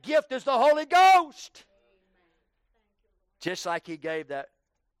 and that gift is the Holy Ghost. Just like He gave that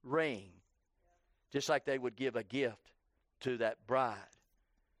ring. Just like they would give a gift to that bride.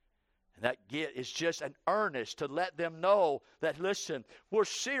 And that gift is just an earnest to let them know that, listen, we're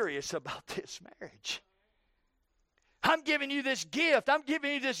serious about this marriage. I'm giving you this gift. I'm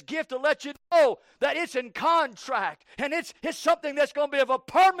giving you this gift to let you know that it's in contract. And it's something that's going to be of a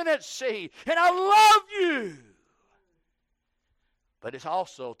permanency. And I love you. But it's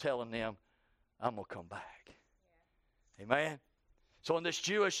also telling them, I'm going to come back. Yeah. Amen? So in this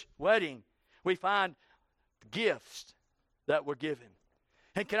Jewish wedding, we find gifts that were given.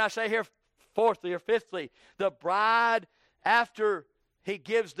 And can I say here, fourthly or fifthly, the bride, after he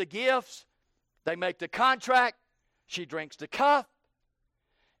gives the gifts, they make the contract, she drinks the cup,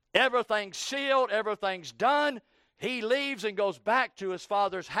 everything's sealed, everything's done. He leaves and goes back to his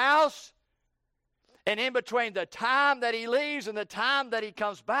father's house. And in between the time that he leaves and the time that he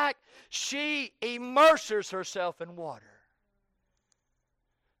comes back, she immerses herself in water.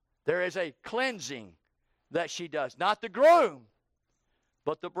 There is a cleansing that she does. Not the groom,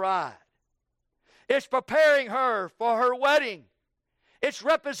 but the bride. It's preparing her for her wedding. It's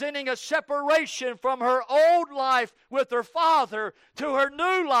representing a separation from her old life with her father to her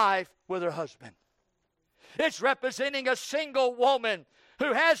new life with her husband. It's representing a single woman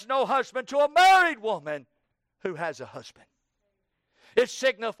who has no husband to a married woman who has a husband. It's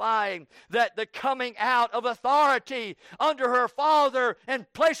signifying that the coming out of authority under her father and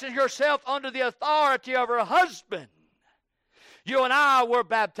placing herself under the authority of her husband. You and I were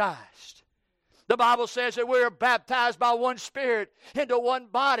baptized. The Bible says that we are baptized by one Spirit into one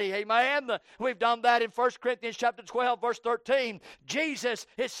body. Amen. We've done that in 1 Corinthians chapter 12, verse 13. Jesus,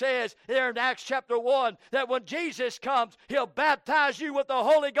 it says there in Acts chapter 1, that when Jesus comes, He'll baptize you with the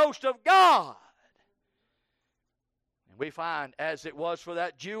Holy Ghost of God. And we find, as it was for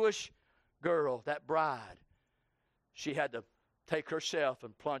that Jewish girl, that bride, she had to take herself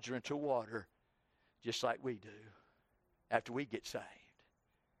and plunge her into water, just like we do after we get saved.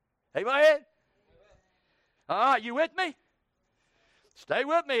 Amen? All right, you with me? Stay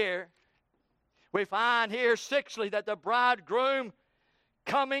with me here. We find here, sixthly, that the bridegroom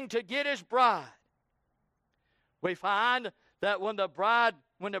coming to get his bride. We find that when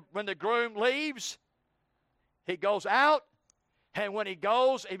the groom leaves, he goes out, and when he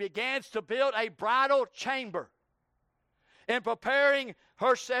goes, he begins to build a bridal chamber. In preparing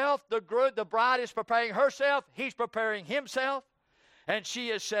herself, the bride is preparing herself, he's preparing himself, and she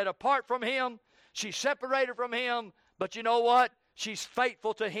is set apart from him. She's separated from him, but you know what? She's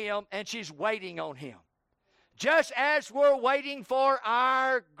faithful to him, and she's waiting on him. Just as we're waiting for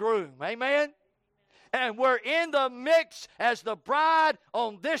our groom. Amen? And we're in the mix as the bride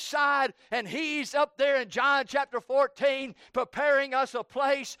on this side, and He's up there in John chapter 14 preparing us a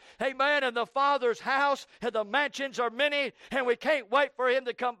place, amen, in the Father's house, and the mansions are many, and we can't wait for Him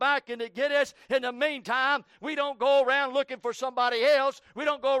to come back and to get us. In the meantime, we don't go around looking for somebody else. We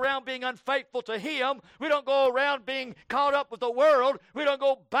don't go around being unfaithful to Him. We don't go around being caught up with the world. We don't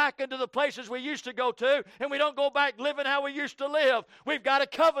go back into the places we used to go to, and we don't go back living how we used to live. We've got a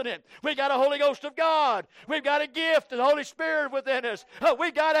covenant. We've got a Holy Ghost of God. We've got a gift of the Holy Spirit within us.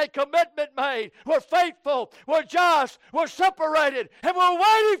 We've got a commitment made. We're faithful. We're just. We're separated. And we're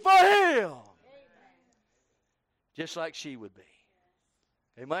waiting for Him. Amen. Just like she would be.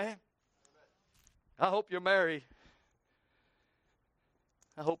 Amen? I hope you're married.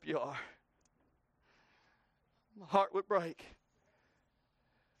 I hope you are. My heart would break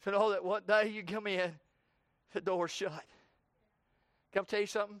to know that one day you come in, the door's shut. Can I tell you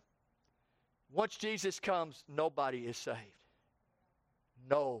something? Once Jesus comes, nobody is saved.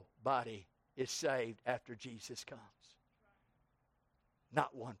 Nobody is saved after Jesus comes.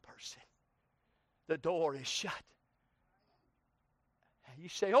 Not one person. The door is shut. And you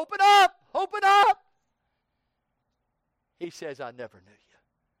say, open up, open up. He says, I never knew you.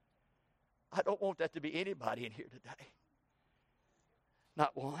 I don't want that to be anybody in here today.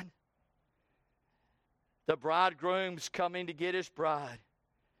 Not one. The bridegroom's coming to get his bride.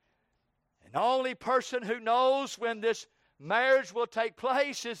 And the only person who knows when this marriage will take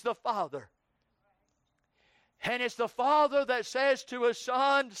place is the Father. And it's the Father that says to his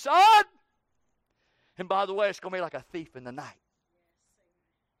son, son, and by the way, it's going to be like a thief in the night.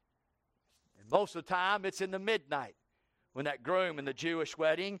 And most of the time, it's in the midnight when that groom in the Jewish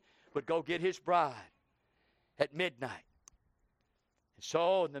wedding would go get his bride at midnight. And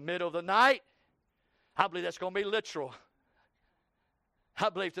so, in the middle of the night, I believe that's going to be literal. I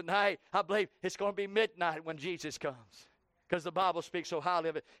believe tonight, it's going to be midnight when Jesus comes. Because the Bible speaks so highly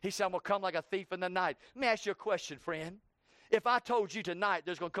of it. He said, I'm going to come like a thief in the night. Let me ask you a question, friend. If I told you tonight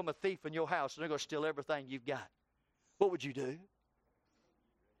there's going to come a thief in your house and they're going to steal everything you've got, what would you do?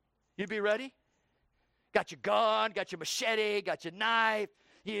 You'd be ready? Got your gun, got your machete, got your knife.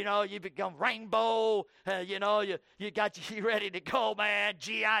 You know, you become Rainbow. You ready to go, man.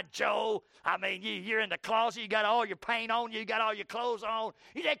 G.I. Joe. I mean, you're in the closet. You got all your paint on. You got all your clothes on.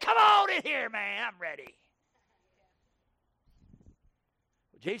 You say, come on in here, man. I'm ready.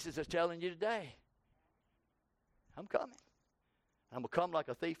 Well, Jesus is telling you today, I'm coming. I'm going to come like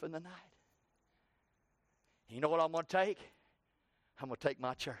a thief in the night. And you know what I'm going to take? I'm going to take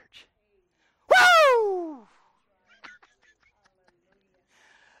my church. Woo!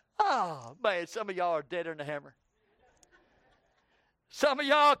 Oh, man, some of y'all are deader than a hammer. Some of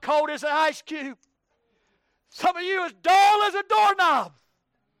y'all are cold as an ice cube. Some of you as dull as a doorknob.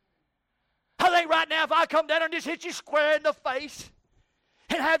 I think right now if I come down and just hit you square in the face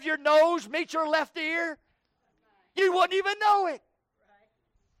and have your nose meet your left ear, you wouldn't even know it.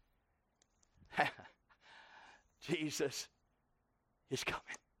 Jesus is coming.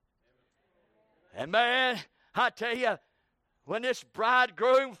 And man, I tell you, when this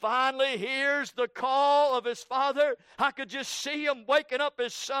bridegroom finally hears the call of his father, I could just see him waking up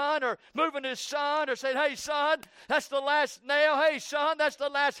his son or moving his son or saying, hey, son, that's the last nail. Hey, son, that's the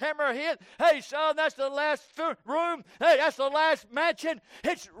last hammer hit. Hey, son, that's the last room. Hey, that's the last mansion.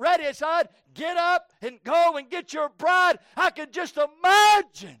 It's ready, son. Get up and go and get your bride. I can just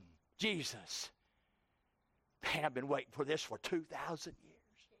imagine Jesus. Man, I've been waiting for this for 2,000 years.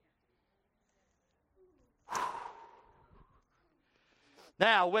 Whew.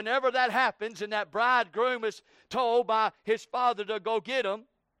 Now, whenever that happens and that bridegroom is told by his father to go get him,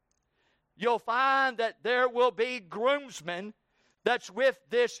 you'll find that there will be groomsmen that's with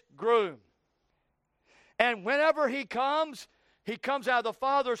this groom. And whenever he comes out of the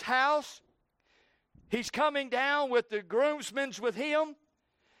father's house. He's coming down with the groomsmen with him.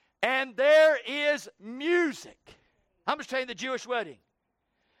 And there is music. I'm just telling you the Jewish wedding.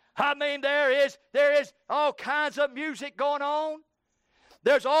 I mean, there is all kinds of music going on.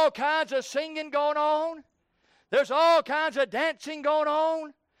 There's all kinds of singing going on. There's all kinds of dancing going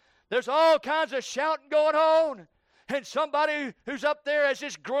on. There's all kinds of shouting going on. And somebody who's up there as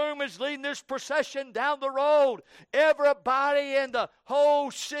this groom is leading this procession down the road, everybody in the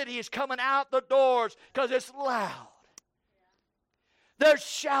whole city is coming out the doors because it's loud. There's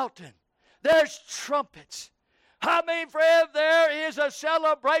shouting. There's trumpets. I mean, friend, there is a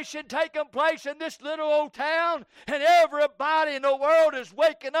celebration taking place in this little old town, and everybody in the world is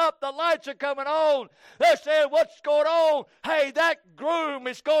waking up. The lights are coming on. They're saying, what's going on? Hey, that groom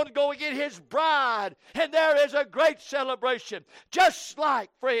is going to go and get his bride, and there is a great celebration. Just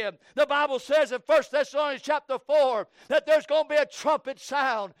like, friend, the Bible says in 1 Thessalonians chapter 4 that there's going to be a trumpet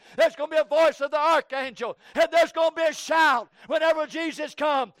sound. There's going to be a voice of the archangel, and there's going to be a shout whenever Jesus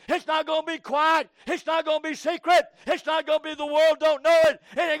comes. It's not going to be quiet. It's not going to be secret. It's not going to be the world don't know it.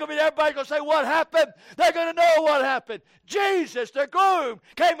 It ain't going to be everybody going to say what happened. They're going to know what happened. Jesus, the groom,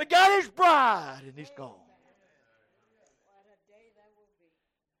 came and got his bride, and he's gone.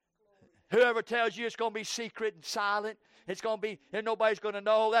 Whoever tells you it's going to be secret and silent, it's going to be, and nobody's going to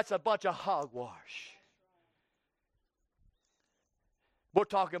know, that's a bunch of hogwash. We're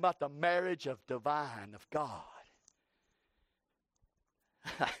talking about the marriage of divine, of God.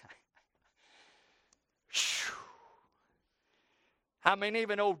 I mean,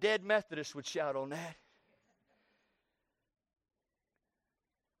 even old dead Methodists would shout on that.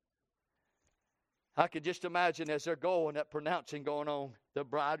 I could just imagine as they're going, that pronouncing going on, the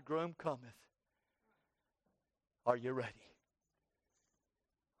bridegroom cometh. Are you ready?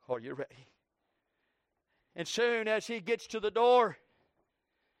 Are you ready? And soon as he gets to the door,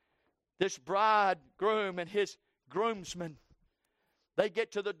 this bridegroom and his groomsmen, they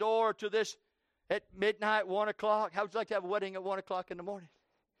get to the door to this at midnight, 1 o'clock. How would you like to have a wedding at 1 o'clock in the morning?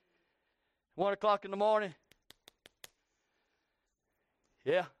 1 o'clock in the morning.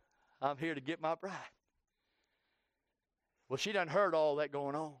 Yeah, I'm here to get my bride. Well, she done heard all that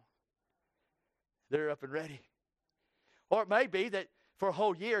going on. They're up and ready. Or it may be that for a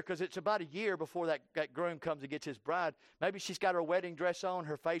whole year, because it's about a year before that groom comes and gets his bride, maybe she's got her wedding dress on,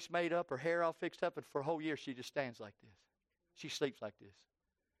 her face made up, her hair all fixed up, and for a whole year she just stands like this. She sleeps like this.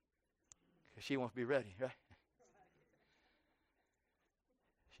 Because she wants to be ready, right?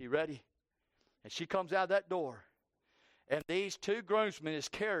 She ready. And she comes out that door. And these two groomsmen is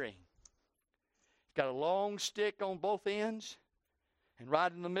carrying. He's got a long stick on both ends. And right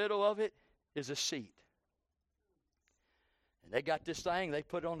in the middle of it is a seat. And they got this thing. They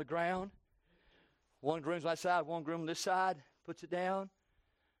put it on the ground. One groom's on that side, one groom on this side. Puts it down.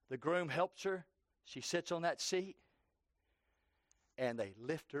 The groom helps her. She sits on that seat. And they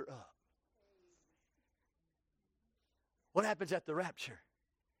lift her up. What happens at the rapture?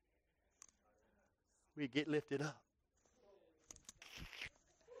 We get lifted up.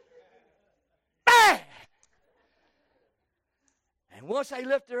 Bang! And once they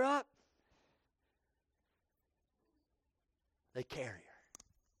lift her up, they carry her.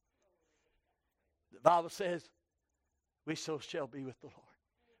 The Bible says, we so shall be with the Lord.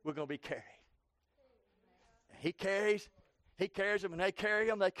 We're going to be carried. And He carries them, and they carry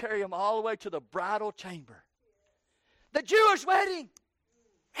them all the way to the bridal chamber. The Jewish wedding.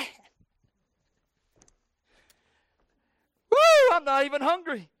 Man. Woo, I'm not even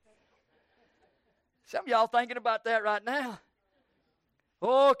hungry. Some of y'all thinking about that right now.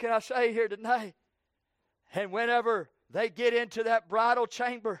 Oh, can I say here tonight? And whenever they get into that bridal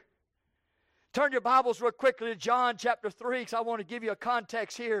chamber, turn your Bibles real quickly to John chapter 3, because I want to give you a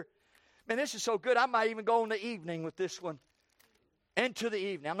context here. Man, this is so good. I might even go in the evening with this one. Into the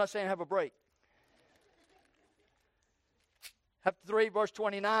evening. I'm not saying have a break. Chapter 3, verse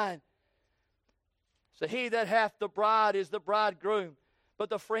 29. So he that hath the bride is the bridegroom,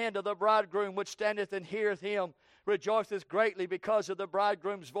 but the friend of the bridegroom which standeth and heareth him rejoiceth greatly because of the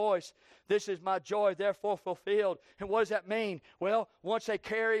bridegroom's voice. This is my joy, therefore fulfilled. And what does that mean? Well, once they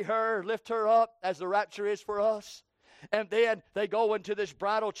carry her, lift her up, as the rapture is for us, and then they go into this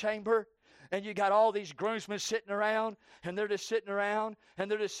bridal chamber, and you got all these groomsmen sitting around, and they're just sitting around, and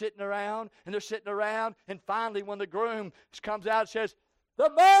they're just sitting around, and they're sitting around, and finally when the groom comes out and says, the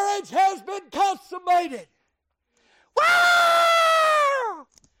marriage has been consummated. Wow!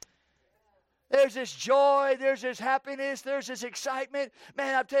 There's this joy, there's this happiness, there's this excitement.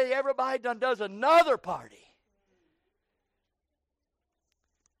 Man, I tell you, everybody does another party.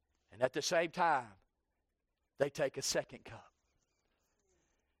 And at the same time, they take a second cup.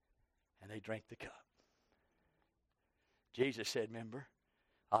 And they drink the cup. Jesus said, remember,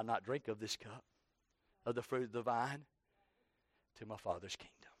 I'll not drink of this cup, of the fruit of the vine, to my Father's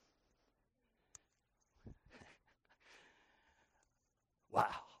kingdom. Wow.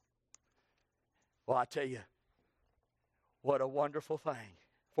 Well, I tell you, what a wonderful thing.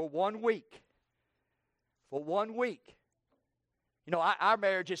 For 1 week. For 1 week. You know, our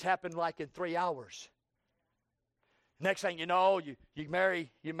marriages happened like in 3 hours. Next thing you know, you marry,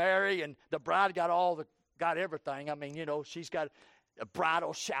 and the bride got everything. I mean, you know, she's got, a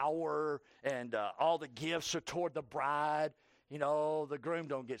bridal shower and all the gifts are toward the bride. You know, the groom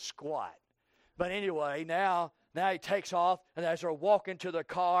don't get squat. But anyway, now he takes off, and as they're walking to the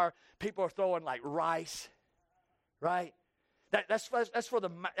car, people are throwing like rice, right? That's for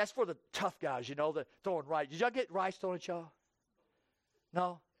the tough guys, you know, that throwing rice. Did y'all get rice thrown at y'all?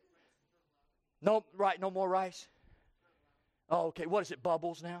 No? No, right, no more rice? Oh, okay. What is it,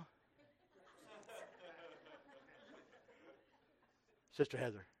 bubbles now? Sister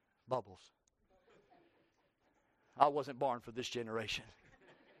Heather, bubbles. I wasn't born for this generation.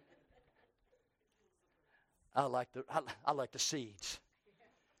 I like the seeds.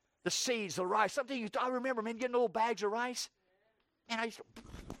 The seeds, the rice. I remember, man, getting little bags of rice. And I used to,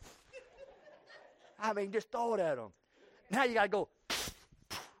 just throw it at them. Now you got to go,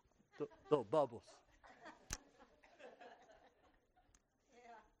 little bubbles.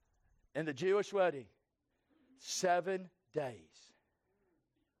 In the Jewish wedding, 7 days.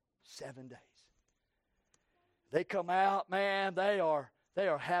 7 days. They come out, man, they are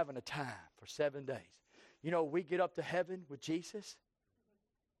having a time for 7 days. You know, we get up to heaven with Jesus,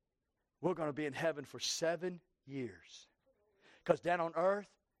 we're going to be in heaven for 7 years. Because down on earth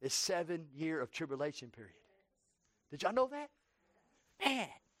is 7 years of tribulation period. Did y'all know that? Man,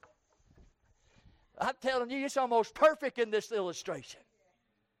 I'm telling you, it's almost perfect in this illustration.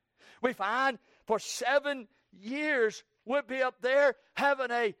 We find for 7 years we'll be up there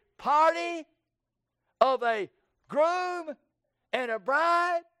having a party of a groom and a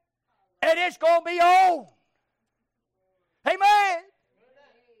bride, and it's going to be on. Amen.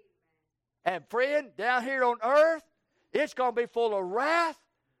 And friend, down here on earth, it's going to be full of wrath,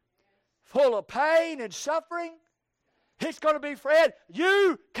 full of pain and suffering. It's going to be, friend,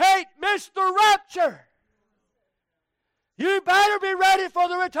 you can't miss the rapture. You better be ready for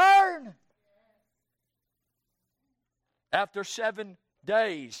the return. After 7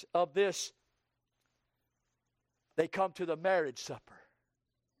 days of this, they come to the marriage supper.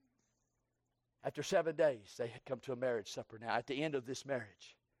 After 7 days, they come to a marriage supper. Now, at the end of this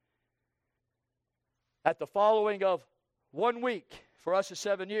marriage, at the following of 1 week, for us is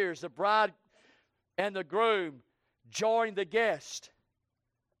 7 years, the bride and the groom join the guest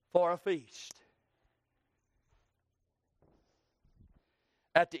for a feast.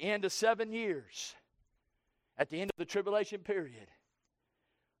 At the end of 7 years, at the end of the tribulation period,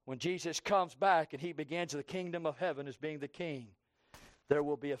 when Jesus comes back and he begins the kingdom of heaven as being the king, there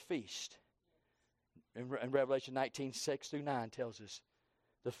will be a feast. In Revelation 19:6-9 tells us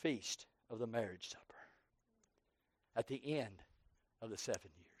the feast of the marriage supper. At the end of the 7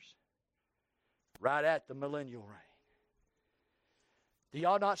 years. Right at the millennial reign. Do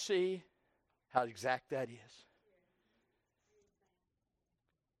y'all not see how exact that is?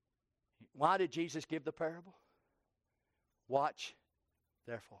 Why did Jesus give the parable? Watch,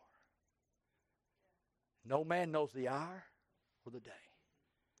 therefore. No man knows the hour or the day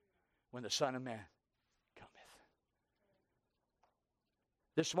when the Son of Man cometh.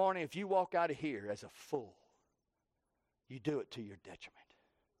 This morning, if you walk out of here as a fool, you do it to your detriment.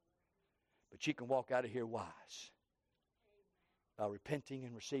 But you can walk out of here wise by repenting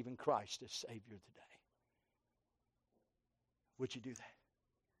and receiving Christ as Savior today. Would you do that?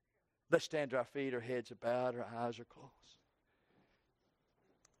 Let's stand to our feet, our heads are bowed, our eyes are closed.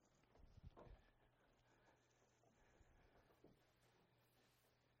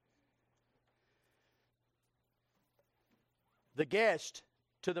 The guest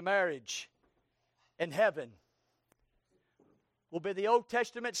to the marriage in heaven will be the Old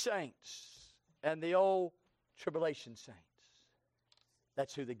Testament saints and the old tribulation saints.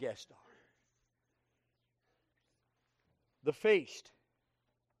 That's who the guests are. The feast.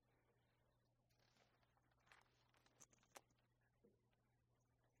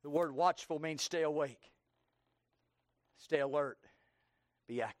 The word watchful means stay awake, stay alert,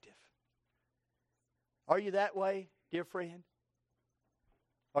 be active. Are you that way, dear friend?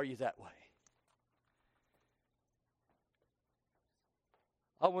 Are you that way?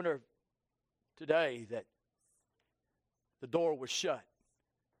 I wonder today that the door was shut.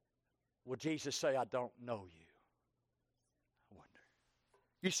 Will Jesus say, I don't know you? I wonder.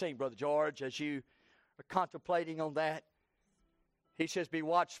 You sing, Brother George, as you are contemplating on that. He says, be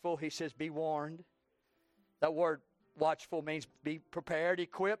watchful. He says, be warned. That word watchful means be prepared,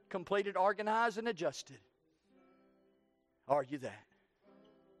 equipped, completed, organized, and adjusted. Are you that?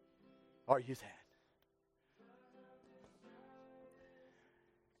 Are you that?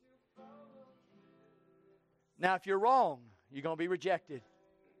 Now, if you're wrong, you're going to be rejected.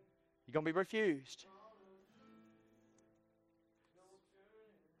 You're going to be refused.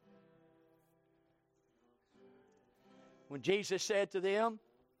 When Jesus said to them,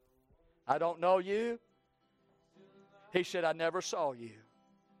 I don't know you, He said, I never saw you.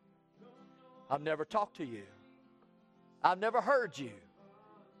 I've never talked to you. I've never heard you.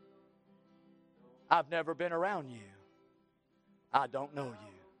 I've never been around you. I don't know you.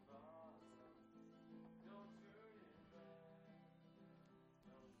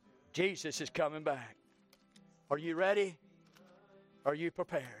 Jesus is coming back. Are you ready? Are you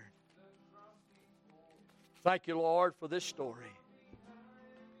prepared? Thank you, Lord, for this story.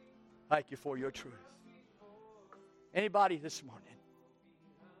 Thank you for your truth. Anybody this morning?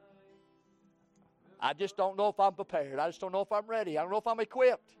 I just don't know if I'm prepared. I just don't know if I'm ready. I don't know if I'm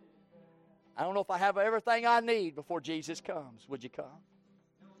equipped. I don't know if I have everything I need before Jesus comes. Would you come?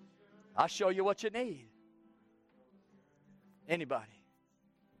 I'll show you what you need. Anybody?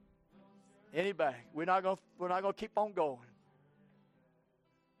 Anybody? We're not going to keep on going.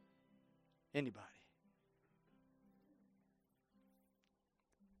 Anybody?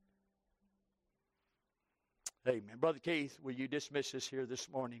 Amen. Brother Keith, will you dismiss us here this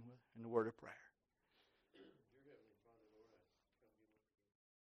morning in the word of prayer?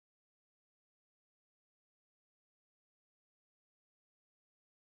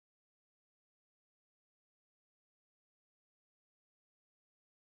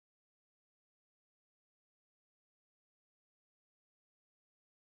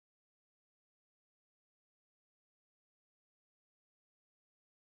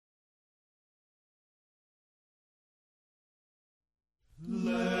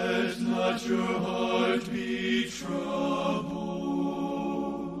 Let not your heart be troubled.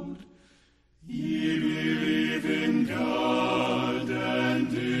 Ye believe in God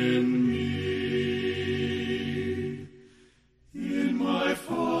and in me. In my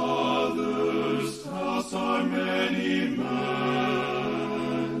Father's house are many mansions.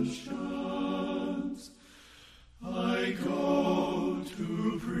 I go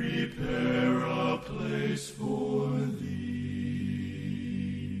to prepare a place for thee.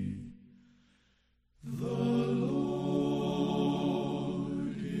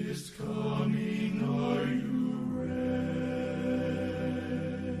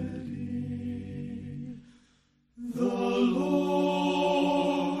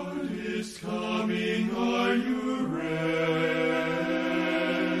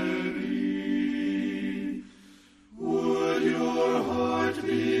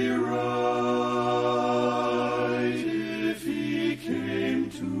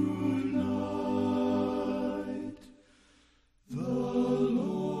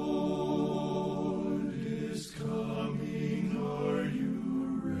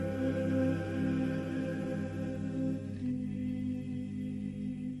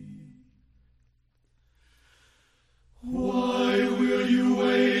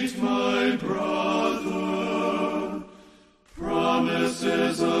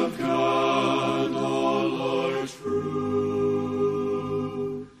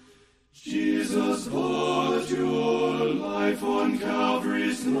 Jesus bought your life on Calvary.